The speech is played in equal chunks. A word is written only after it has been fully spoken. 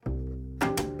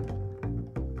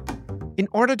In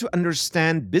order to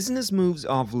understand business moves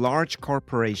of large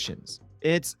corporations,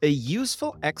 it's a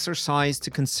useful exercise to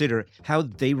consider how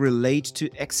they relate to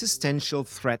existential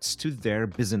threats to their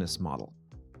business model.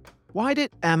 Why did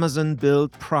Amazon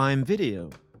build Prime Video?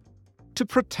 To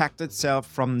protect itself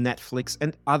from Netflix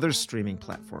and other streaming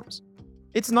platforms.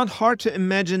 It's not hard to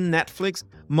imagine Netflix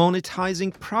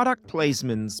monetizing product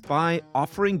placements by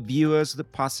offering viewers the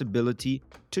possibility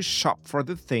to shop for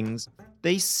the things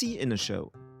they see in a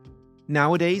show.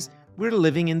 Nowadays, we're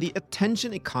living in the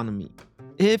attention economy.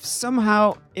 If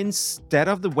somehow, instead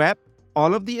of the web,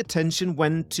 all of the attention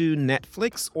went to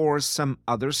Netflix or some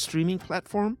other streaming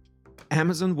platform,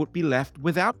 Amazon would be left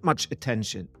without much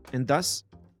attention and thus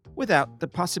without the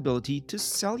possibility to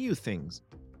sell you things.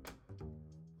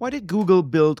 Why did Google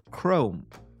build Chrome?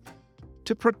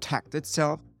 To protect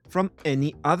itself from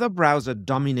any other browser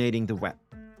dominating the web.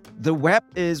 The web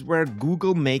is where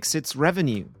Google makes its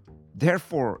revenue.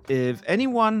 Therefore, if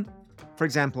anyone, for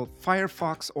example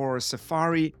Firefox or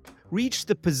Safari, reach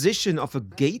the position of a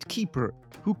gatekeeper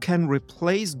who can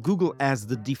replace Google as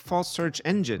the default search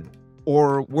engine,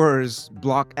 or worse,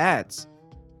 block ads,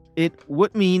 it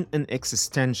would mean an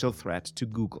existential threat to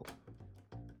Google.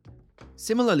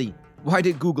 Similarly, why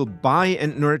did Google buy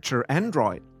and nurture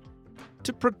Android?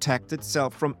 To protect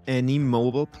itself from any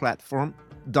mobile platform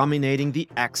dominating the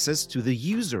access to the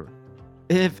user.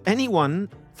 If anyone,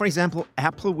 for example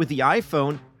Apple with the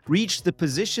iPhone, reached the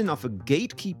position of a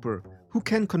gatekeeper who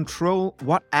can control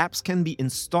what apps can be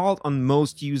installed on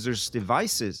most users'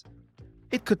 devices,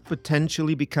 it could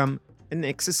potentially become an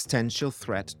existential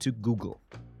threat to Google.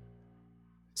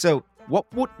 So,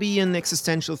 what would be an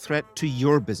existential threat to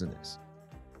your business?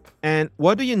 And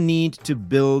what do you need to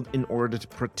build in order to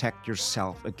protect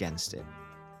yourself against it?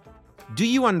 Do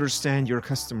you understand your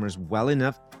customers well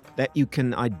enough that you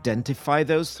can identify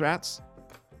those threats?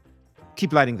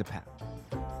 Keep lighting the path.